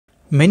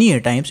Many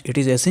a times it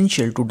is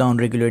essential to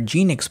downregulate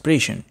gene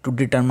expression to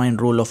determine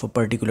role of a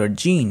particular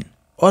gene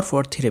or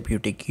for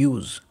therapeutic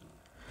use.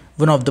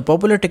 One of the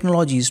popular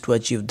technologies to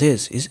achieve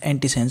this is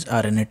Antisense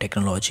RNA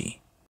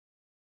technology.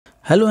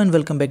 Hello and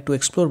welcome back to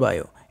Explore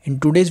Bio. In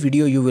today's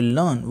video you will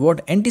learn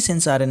what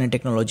Antisense RNA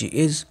technology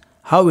is,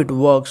 how it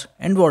works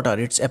and what are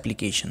its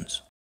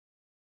applications.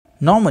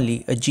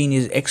 Normally a gene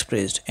is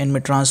expressed and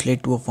may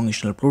translate to a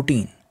functional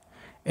protein.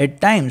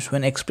 At times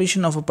when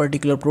expression of a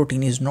particular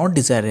protein is not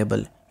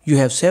desirable, you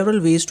have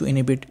several ways to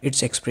inhibit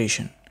its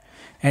expression,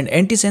 and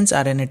Antisense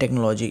RNA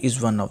technology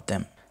is one of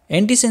them.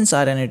 Antisense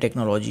RNA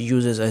technology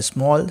uses a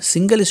small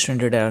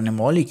single-stranded RNA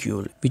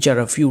molecule which are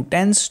a few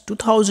tens to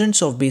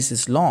thousands of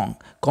bases long,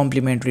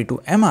 complementary to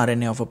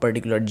mRNA of a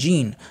particular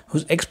gene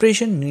whose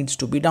expression needs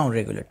to be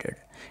downregulated.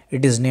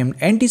 It is named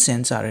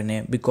Antisense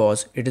RNA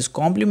because it is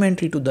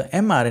complementary to the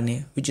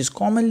mRNA, which is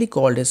commonly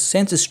called as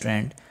sense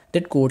strand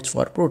that codes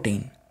for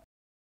protein.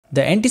 The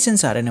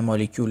antisense RNA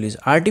molecule is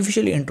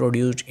artificially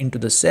introduced into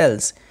the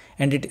cells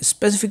and it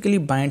specifically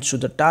binds to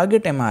the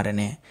target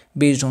mRNA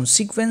based on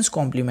sequence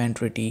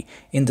complementarity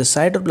in the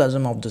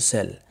cytoplasm of the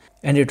cell,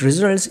 and it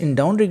results in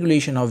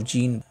downregulation of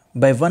gene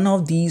by one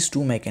of these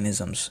two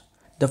mechanisms.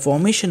 The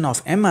formation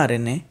of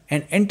mRNA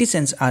and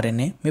antisense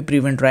RNA may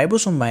prevent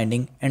ribosome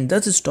binding and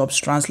thus stops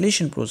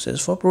translation process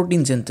for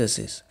protein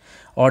synthesis,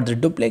 or the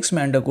duplex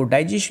may undergo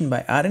digestion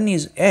by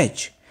RNase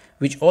H,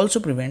 which also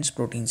prevents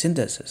protein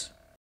synthesis.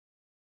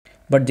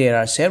 But there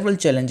are several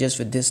challenges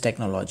with this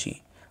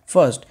technology.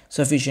 First,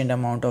 sufficient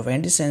amount of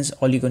antisense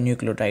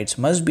oligonucleotides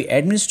must be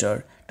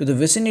administered to the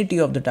vicinity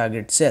of the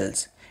target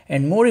cells,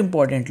 and more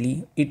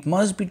importantly, it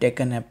must be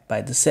taken up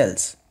by the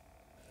cells.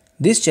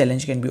 This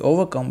challenge can be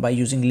overcome by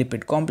using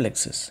lipid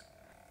complexes.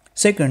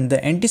 Second, the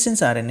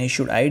antisense RNA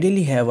should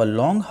ideally have a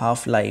long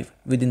half-life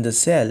within the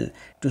cell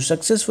to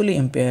successfully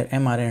impair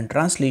mRNA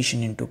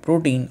translation into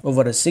protein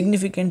over a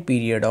significant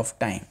period of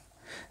time.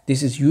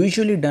 This is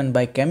usually done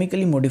by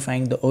chemically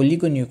modifying the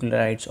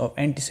oligonucleotides of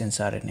antisense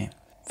RNA.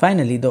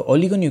 Finally, the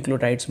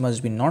oligonucleotides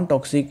must be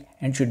non-toxic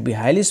and should be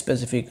highly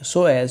specific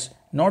so as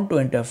not to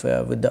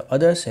interfere with the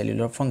other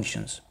cellular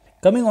functions.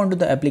 Coming on to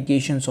the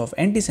applications of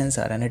antisense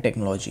RNA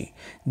technology,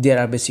 there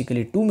are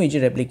basically two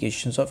major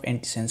applications of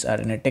antisense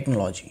RNA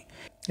technology.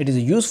 It is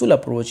a useful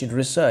approach in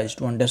research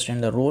to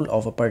understand the role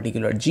of a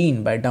particular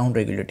gene by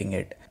downregulating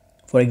it.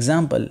 For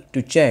example,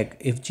 to check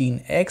if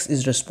gene X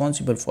is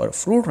responsible for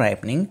fruit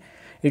ripening,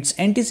 its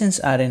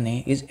antisense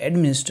RNA is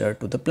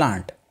administered to the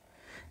plant.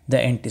 The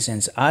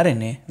antisense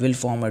RNA will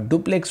form a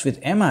duplex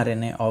with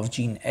mRNA of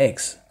gene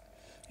X.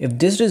 If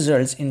this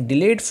results in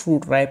delayed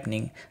fruit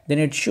ripening, then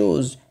it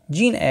shows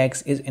gene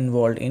X is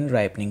involved in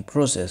ripening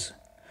process.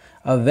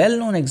 A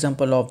well-known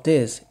example of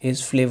this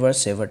is flavr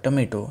savr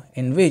tomato,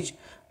 in which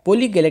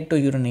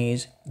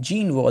polygalactourinase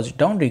gene was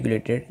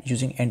downregulated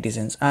using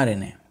antisense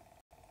RNA.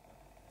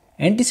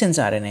 Antisense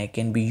RNA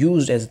can be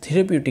used as a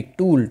therapeutic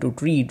tool to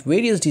treat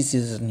various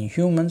diseases in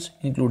humans,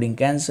 including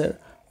cancer,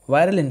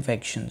 viral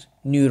infections,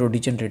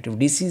 neurodegenerative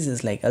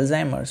diseases like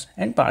Alzheimer's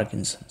and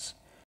Parkinson's.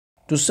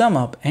 To sum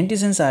up,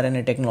 antisense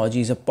RNA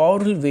technology is a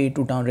powerful way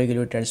to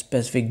downregulate a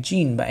specific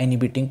gene by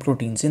inhibiting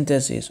protein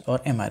synthesis or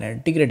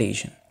mRNA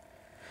degradation.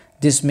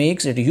 This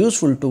makes it a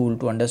useful tool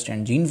to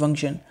understand gene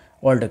function,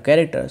 alter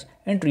characters,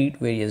 and treat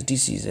various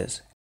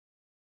diseases.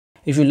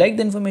 If you like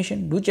the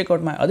information, do check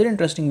out my other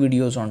interesting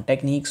videos on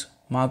techniques,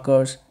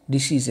 markers,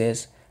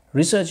 diseases,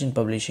 research and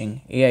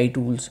publishing, AI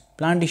tools,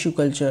 plant tissue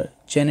culture,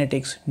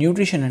 genetics,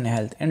 nutrition and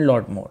health, and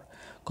lot more.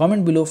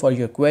 Comment below for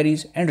your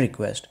queries and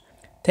requests.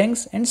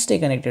 Thanks and stay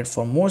connected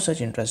for more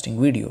such interesting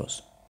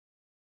videos.